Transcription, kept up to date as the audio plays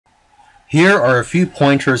Here are a few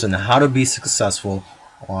pointers on how to be successful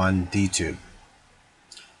on DTube.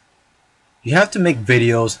 You have to make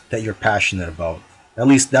videos that you're passionate about. At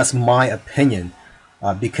least that's my opinion.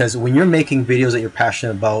 Because when you're making videos that you're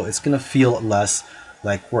passionate about, it's going to feel less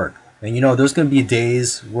like work. And you know, there's going to be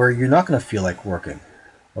days where you're not going to feel like working.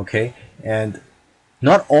 Okay? And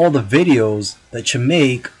not all the videos that you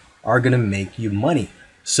make are going to make you money.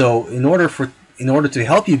 So in order to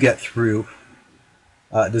help you get through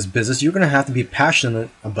this business, you're going to have to be passionate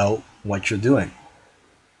about what you're doing.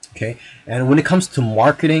 Okay? And when it comes to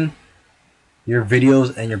marketing your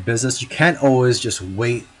videos and your business, you can't always just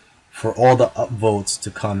wait for all the upvotes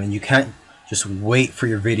to come, and you can't just wait for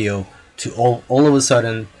your video to all of a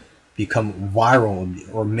sudden become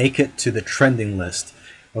viral or make it to the trending list.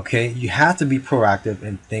 Okay? You have to be proactive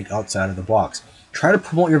and think outside of the box. Try to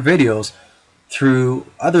promote your videos through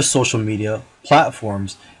other social media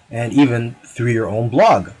platforms and even through your own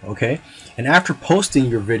blog. Okay? And after posting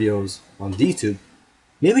your videos on DTube,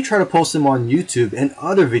 maybe try to post them on YouTube and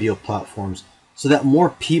other video platforms so that more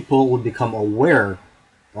people will become aware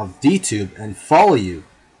of DTube and follow you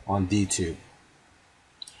on DTube.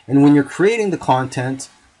 And when you're creating the content,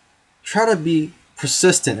 try to be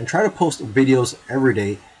persistent and try to post videos every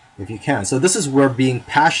day if you can. So this is where being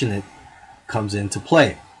passionate comes into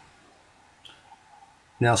play.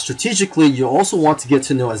 Now, strategically, you also want to get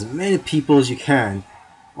to know as many people as you can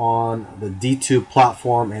on the DTube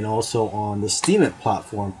platform and also on the Steemit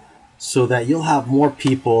platform, so that you'll have more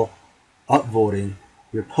people upvoting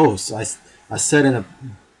your posts. I said in a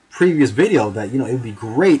previous video that, you know, it would be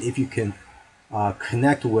great if you can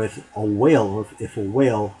connect with a whale, or if a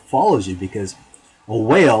whale follows you, because a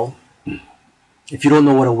whale, if you don't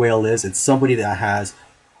know what a whale is, it's somebody that has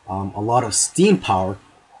a lot of steam power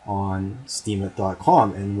on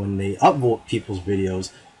Steemit.com, and when they upvote people's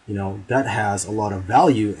videos, you know, that has a lot of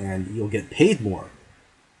value and you'll get paid more.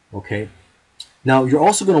 Okay? Now, you're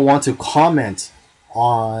also going to want to comment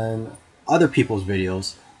on other people's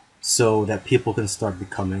videos so that people can start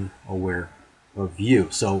becoming aware of you.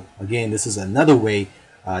 So again, this is another way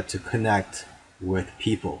to connect with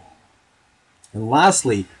people. And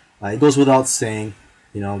lastly, it goes without saying,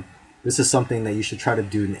 you know, this is something that you should try to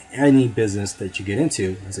do in any business that you get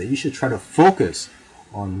into, is that you should try to focus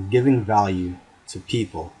on giving value to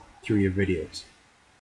people through your videos.